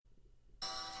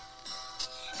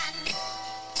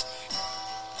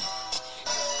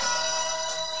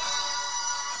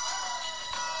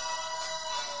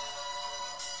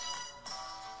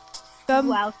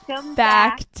Welcome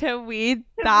back to We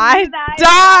Thy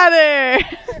Daughter.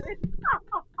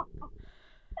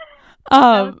 That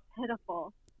was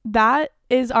pitiful. That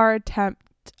is our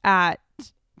attempt at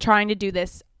trying to do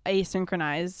this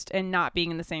asynchronized and not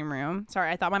being in the same room.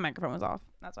 Sorry, I thought my microphone was off.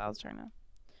 That's what I was trying to.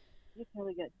 It's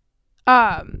really good.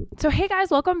 So hey guys,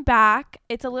 welcome back.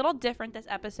 It's a little different this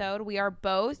episode. We are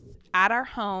both at our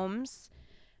homes.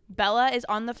 Bella is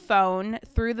on the phone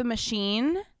through the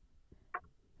machine.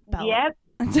 Bella. Yep.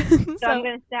 So I'm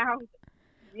going to sound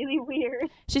really weird.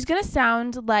 She's going to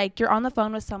sound like you're on the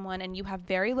phone with someone and you have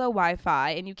very low Wi-Fi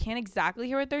and you can't exactly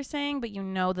hear what they're saying, but you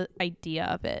know the idea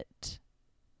of it.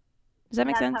 Does that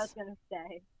make sense? That's how it's going to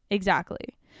stay.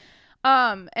 Exactly.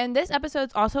 And this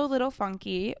episode's also a little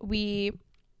funky. We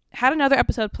had another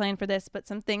episode planned for this, but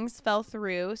some things fell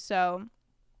through. So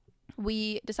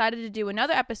we decided to do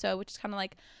another episode, which is kind of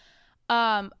like,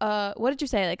 what did you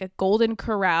say? Like a golden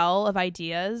corral of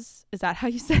ideas. Is that how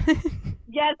you said it?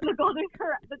 Yes, the golden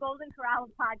corral of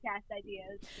podcast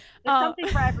ideas. There's something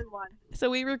for everyone. So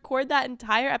we record that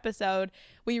entire episode.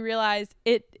 We realized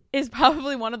it is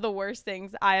probably one of the worst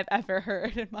things I have ever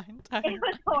heard in my entire life. It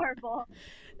was horrible.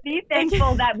 Be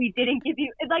thankful that we didn't give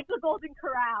you, it's like the golden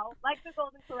corral.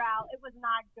 It was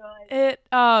not good.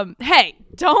 Hey,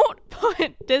 don't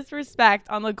put disrespect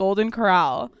on the golden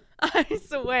corral. I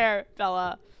swear,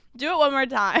 Bella. Do it one more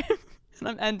time. And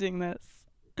I'm ending this.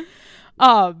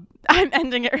 I'm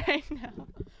ending it right now.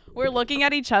 We're looking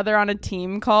at each other on a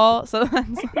team call. So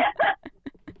that's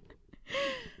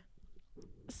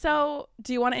So,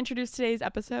 do you want to introduce today's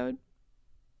episode?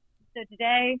 So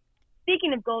today,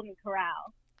 speaking of golden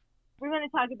corral, we're going to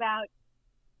talk about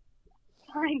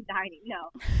fine dining.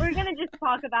 No, we're going to just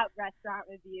talk about restaurant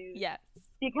reviews. Yes.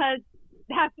 Because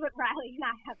that's what Riley and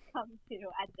I have come to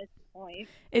at this point.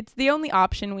 It's the only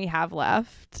option we have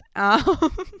left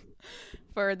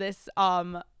for this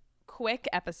quick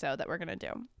episode that we're going to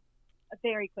do. A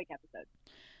very quick episode.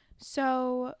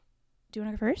 So, do you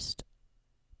want to go first?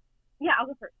 Yeah, I'll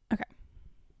go first. Okay.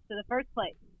 So the first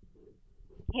place,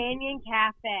 Canyon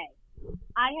Cafe.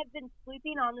 I have been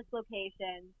sleeping on this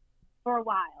location for a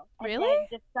while. Really? And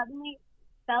just suddenly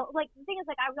felt like, the thing is,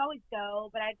 like, I would always go,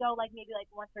 but I'd go, like, maybe, like,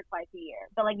 once or twice a year.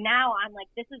 But, like, now I'm like,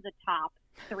 this is a top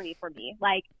 3 for me.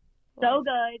 Like, so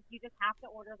good. You just have to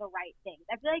order the right things.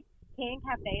 I feel like Canyon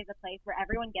Cafe is a place where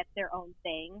everyone gets their own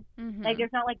thing. Mm-hmm. Like,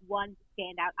 there's not, like, one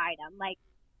standout item. Like,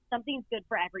 something's good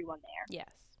for everyone there. Yes.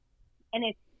 And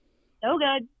it's so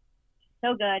good.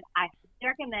 So good. I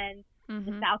recommend the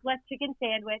Mm-hmm. Southwest chicken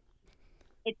sandwich.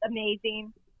 It's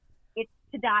amazing. It's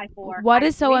to die for. What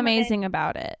is so amazing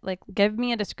about it? Like, give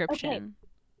me a description. Okay.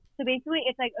 So basically,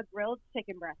 it's like a grilled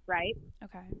chicken breast, right?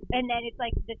 Okay. And then it's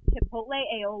like this chipotle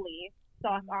aioli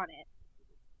sauce on it.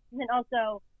 And then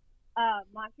also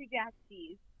Montreal Jack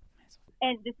cheese.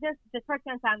 And this part's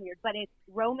going to sound weird, but it's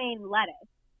romaine lettuce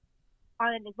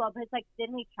on it as well. But it's like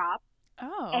thinly chopped.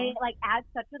 Oh. And it like adds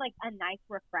such a nice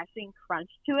refreshing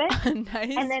crunch to it.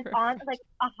 Nice. And then on like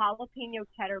a jalapeno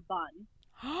cheddar bun,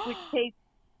 which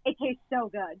tastes so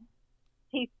good.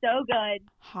 Tastes so good.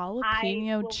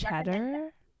 Jalapeno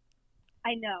cheddar?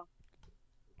 I know.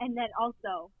 And then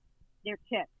also their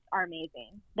chips are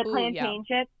amazing. The plantain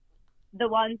chips, the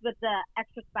ones with the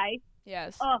extra spice.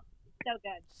 Yes. Oh, so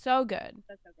good. So good.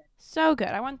 So good. So good.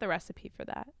 I want the recipe for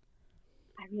that.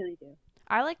 I really do.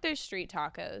 I like their street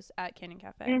tacos at Canyon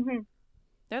Cafe. Mm-hmm.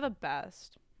 They're the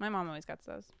best. My mom always gets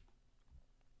those.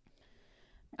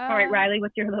 All right, Riley,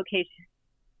 what's your location?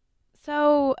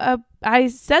 So I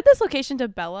said this location to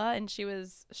Bella, and she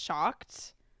was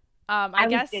shocked. I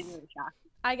guess was genuinely shocked.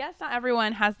 I guess not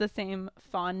everyone has the same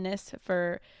fondness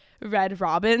for Red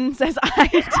Robins as I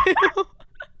do.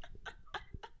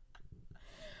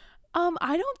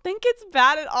 I don't think it's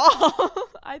bad at all.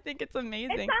 I think it's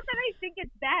amazing. It's not that I think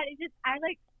it's bad. It's just I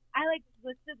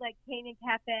listed like Canyon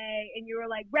Cafe, and you were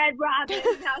like Red Robin,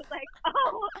 and I was like,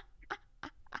 oh.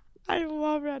 I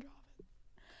love Red Robins.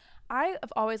 I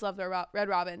have always loved Red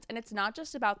Robins, and it's not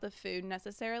just about the food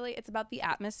necessarily. It's about the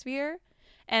atmosphere,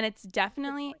 and it's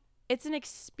an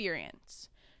experience.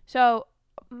 So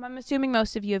I'm assuming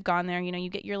most of you have gone there. You know, you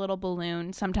get your little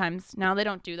balloon. Sometimes now they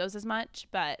don't do those as much,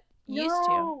 but used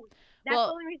to. That's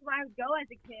the only reason why I would go as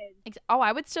a kid.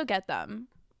 I would still get them.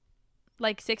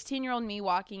 Like 16-year-old me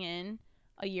walking in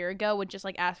a year ago would just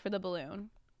like ask for the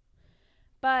balloon.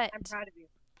 But I'm proud of you.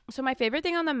 So my favorite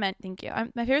thing on the menu, thank you.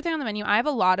 My favorite thing on the menu, I like a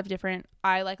lot of different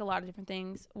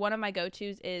things. One of my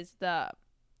go-tos is I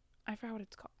forgot what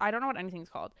it's called. I don't know what anything's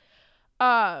called.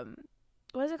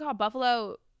 What is it called?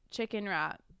 Buffalo chicken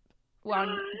wrap.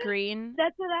 One green.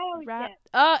 That's what I always wrap. get.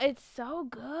 Oh, it's so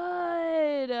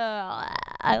good.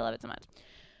 I love it so much.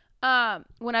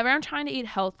 Whenever I'm trying to eat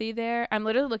healthy there, I'm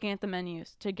literally looking at the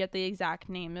menus to get the exact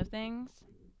name of things.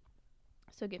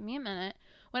 So give me a minute.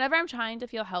 Whenever I'm trying to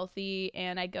feel healthy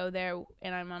and I go there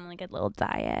and I'm on like a little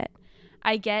diet,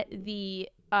 I get the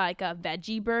like a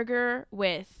veggie burger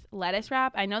with lettuce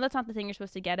wrap. I know that's not the thing you're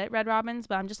supposed to get at Red Robin's,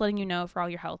 but I'm just letting you know for all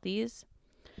your healthies.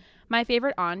 My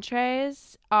favorite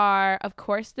entrees are, of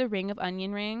course, the ring of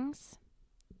onion rings.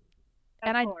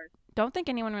 Of I course. don't think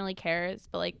anyone really cares,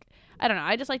 but like, I don't know.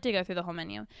 I just like to go through the whole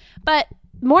menu. But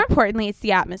more importantly, it's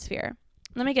the atmosphere.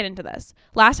 Let me get into this.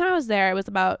 Last time I was there, it was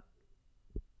about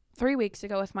 3 weeks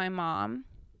ago with my mom.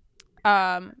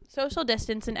 Social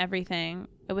distance and everything.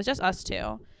 It was just us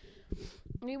two.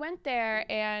 We went there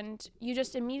and you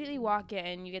just immediately walk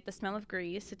in. You get the smell of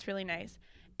grease. It's really nice.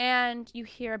 And you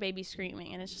hear a baby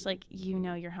screaming, and it's just like, you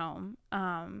know, you're home.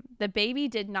 The baby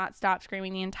did not stop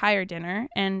screaming the entire dinner,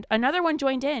 and another one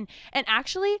joined in. And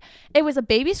actually, it was a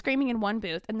baby screaming in one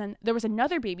booth, and then there was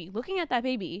another baby looking at that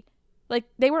baby. Like,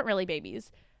 they weren't really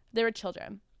babies. They were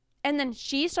children. And then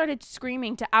she started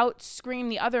screaming to out-scream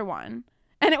the other one.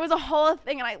 And it was a whole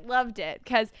thing, and I loved it,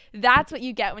 because that's what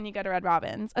you get when you go to Red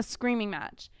Robin's, a screaming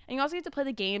match. And you also get to play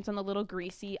the games on the little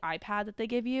greasy iPad that they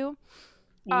give you.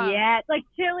 Yes, like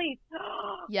Chili's.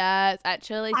 Yes, at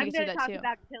Chili's I'm you going can to do talk that too.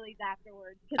 about Chili's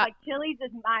afterwards, because like Chili's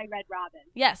is my Red Robin.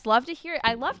 Yes, love to hear it.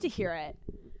 I love to hear it.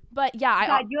 But yeah,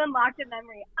 God, you unlocked a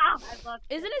memory. I love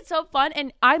it. Isn't it so fun?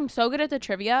 And I'm so good at the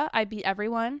trivia. I beat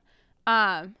everyone.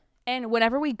 And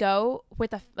whenever we go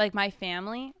with my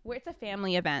family, it's a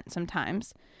family event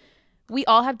sometimes. We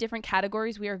all have different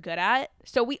categories we are good at.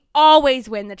 So we always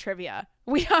win the trivia.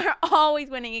 We are always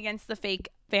winning against the fake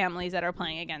families that are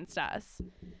playing against us.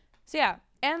 So yeah,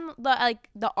 and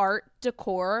the art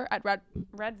decor at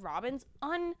Red Robin's,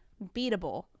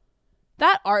 unbeatable.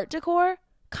 That art decor,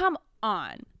 come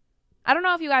on. I don't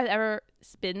know if you guys ever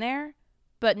been there,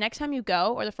 but next time you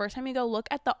go or the first time you go, look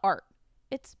at the art.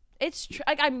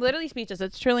 I'm literally speechless.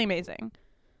 It's truly amazing.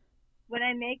 When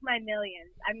I make my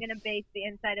millions, I'm going to base the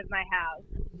inside of my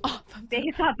house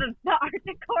based off of the art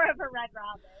decor of a Red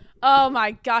Robin. Oh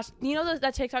my gosh. You know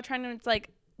that TikTok trend, it's like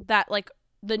that, like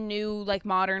the new like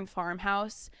modern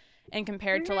farmhouse and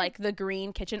compared to like the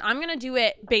green kitchen. I'm going to do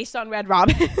it based on Red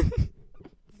Robin.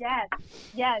 Yes.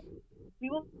 We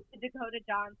will do Dakota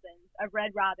Johnson of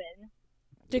Red Robin.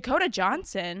 Dakota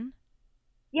Johnson?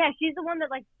 Yeah, she's the one that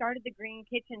like started the green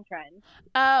kitchen trend.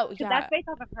 Oh, yeah. That's based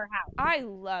off of her house. I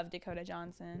love Dakota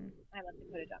Johnson. I love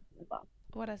Dakota Johnson as well.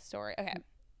 What a story. Okay.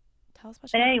 Tell us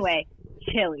about But anyway,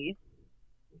 Chili's.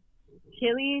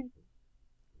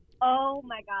 Oh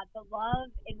my God, the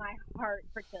love in my heart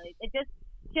for Chili's.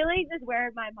 Chili's is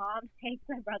where my mom takes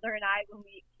my brother and I when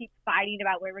we keep fighting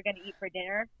about where we're going to eat for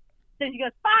dinner. So she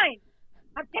goes, fine,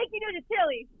 I'm taking you to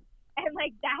Chili's. And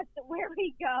like, that's where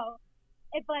we go.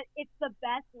 But it's the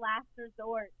best last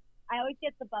resort. I always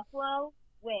get the buffalo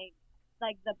wings,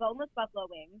 like the boneless buffalo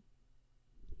wings.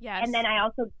 Yes. And then I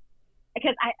also,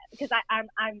 because I'm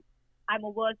a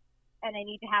wuss and I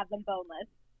need to have them boneless.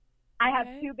 I have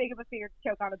too big of a fear to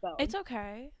choke on a bone. It's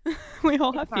okay. We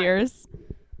all have fears.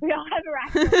 We all have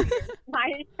irrational fears.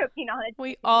 Mine is choking on it.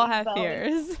 We all have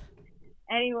fears.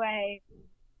 Anyway,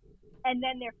 and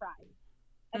then they're fried.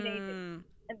 Amazing.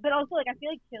 But also, like, I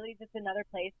feel like Chili's is another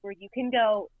place where you can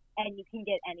go and you can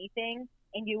get anything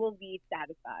and you will be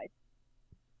satisfied.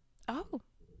 Oh,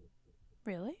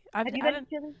 really? Have you been to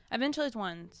Chili's? I've been to Chili's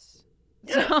once.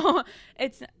 So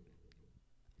it's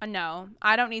no,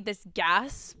 I don't need this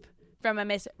gasp from a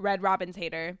Miss Red Robin's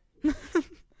hater.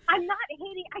 I'm not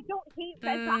hating. I don't hate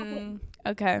Red Robin.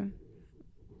 Okay.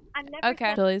 I'm never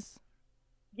okay. Chili's.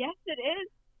 Yes, it is.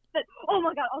 But oh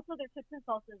my God! Also, their chips and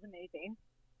salsa is amazing.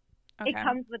 Okay. It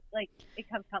comes with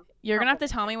You're gonna have to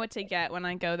tell me what to get when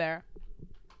I go there.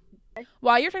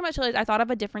 While you're talking about Chili's, I thought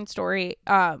of a different story.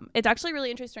 It's actually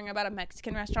really interesting about a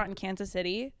Mexican restaurant in Kansas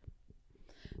City.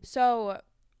 So,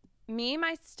 me,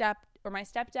 my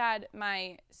stepdad,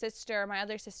 my sister, my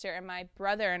other sister, and my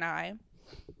brother and I,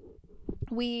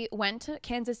 we went to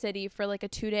Kansas City for like a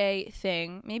 2-day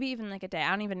thing, maybe even like a day. I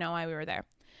don't even know why we were there.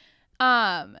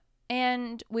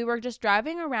 And we were just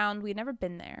driving around. We'd never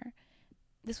been there.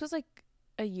 This was like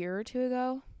a year or two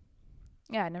ago.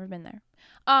 Yeah, I'd never been there.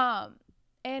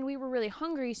 And we were really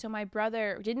hungry, so my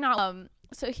brother did not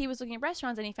so he was looking at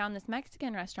restaurants and he found this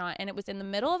Mexican restaurant and it was in the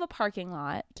middle of a parking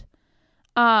lot.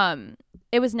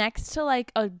 It was next to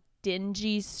like a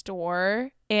dingy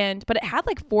store but it had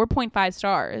like 4.5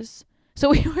 stars. So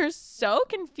we were so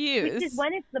confused. Which is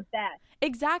when it's the best.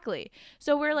 Exactly.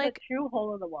 So we're like the true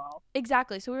hole in the wall.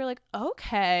 Exactly. So we were like,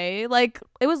 okay, like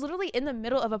it was literally in the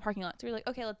middle of a parking lot. So we were like,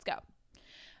 okay, let's go.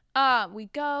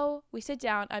 We sit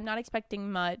down. I'm not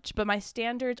expecting much, but my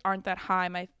standards aren't that high.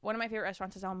 One of my favorite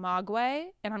restaurants is El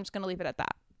Maguey, and I'm just gonna leave it at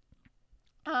that.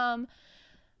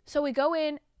 So we go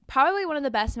in, probably one of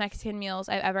the best Mexican meals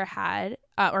I've ever had,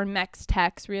 or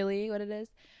Mex-Tex, really, what it is.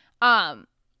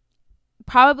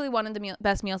 Probably one of the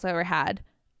best meals I've ever had.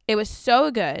 It was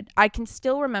so good. I can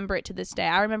still remember it to this day.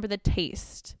 I remember the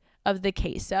taste of the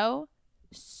queso.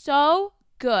 So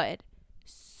good.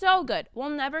 So good. We'll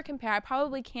never compare. I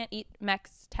probably can't eat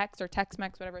Mex-Tex or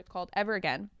Tex-Mex, whatever it's called, ever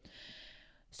again.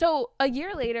 So a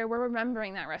year later, we're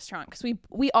remembering that restaurant because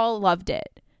we all loved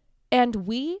it. And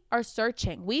we are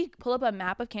searching. We pull up a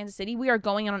map of Kansas City. We are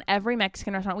going on every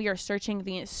Mexican restaurant. We are searching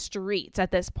the streets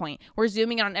at this point. We're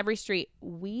zooming in on every street.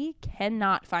 We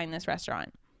cannot find this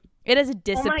restaurant. It has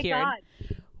disappeared. Oh my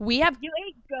God. You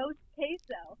ate ghost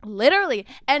queso. Literally.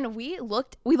 And we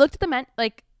looked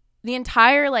at the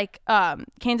entire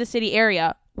Kansas City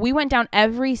area. We went down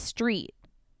every street.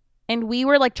 And we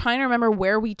were trying to remember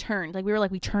where we turned.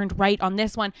 We turned right on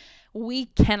this one. We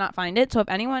cannot find it. So if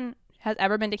anyone has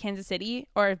ever been to Kansas City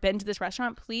or been to this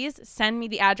restaurant, please send me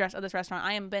the address of this restaurant.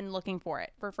 I have been looking for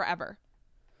it for forever.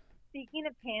 Speaking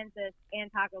of Kansas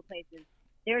and taco places,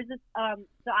 there's this,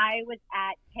 so I was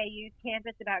at KU's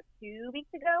campus about 2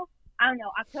 weeks ago. I don't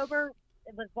know, October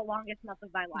was the longest month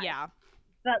of my life. Yeah.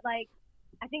 But I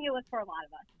think it was for a lot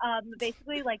of us.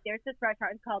 Basically, there's this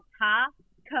restaurant called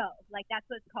Taco. That's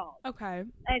what it's called. Okay.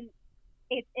 And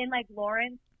it's in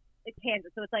Lawrence,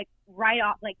 Kansas, so it's right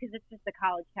off, because it's just a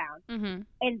college town. Mm-hmm.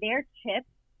 And their chips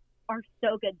are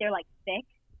so good. They're thick,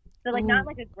 so not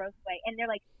a gross way, and they're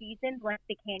seasoned like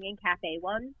the Canyon Cafe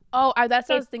ones. Oh, that's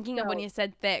what I was thinking of when you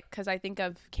said thick, because I think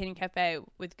of Canyon Cafe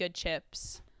with good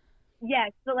chips. Yeah,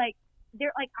 so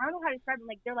they're I don't know how to describe them.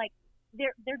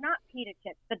 They're not pita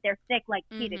chips, but they're thick like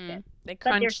pita chips. They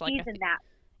crunch but they're seasoned that.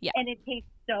 Yeah. And it tastes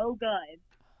so good.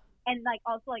 And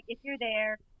also if you're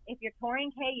there. If you're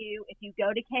touring KU, if you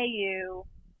go to KU,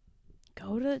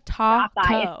 go to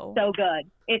Taco. It's so good.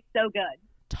 It's so good.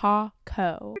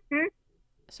 Taco. Mm-hmm.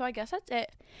 So I guess that's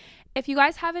it. If you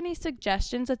guys have any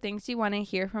suggestions of things you want to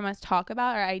hear from us talk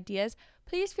about or ideas,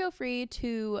 please feel free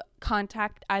to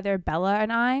contact either Bella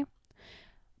and I.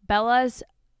 Bella's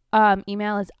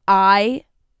email is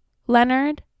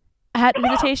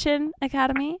ileonard@Visitation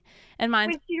Academy. And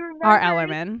mine's R.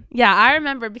 Ellerman. Yeah, I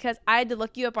remember because I had to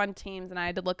look you up on Teams and I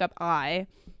had to look up I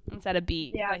instead of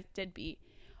B. Yeah. I did B.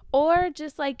 Or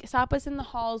just stop us in the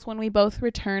halls when we both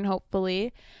return,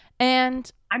 hopefully.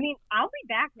 And I'll be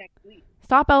back next week.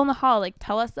 Stop out in the hall.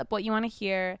 Tell us what you want to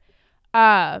hear.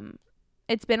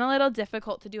 It's been a little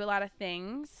difficult to do a lot of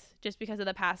things just because of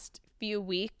the past few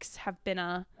weeks have been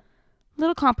a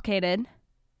little complicated.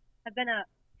 Have been a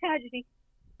tragedy.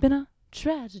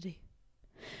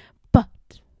 But,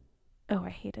 I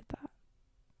hated that.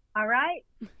 All right.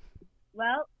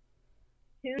 Well,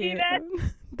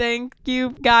 thank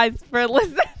you guys for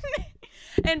listening.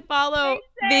 And follow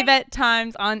Vivet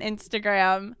Times on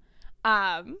Instagram.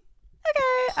 Okay.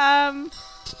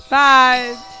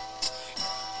 Bye.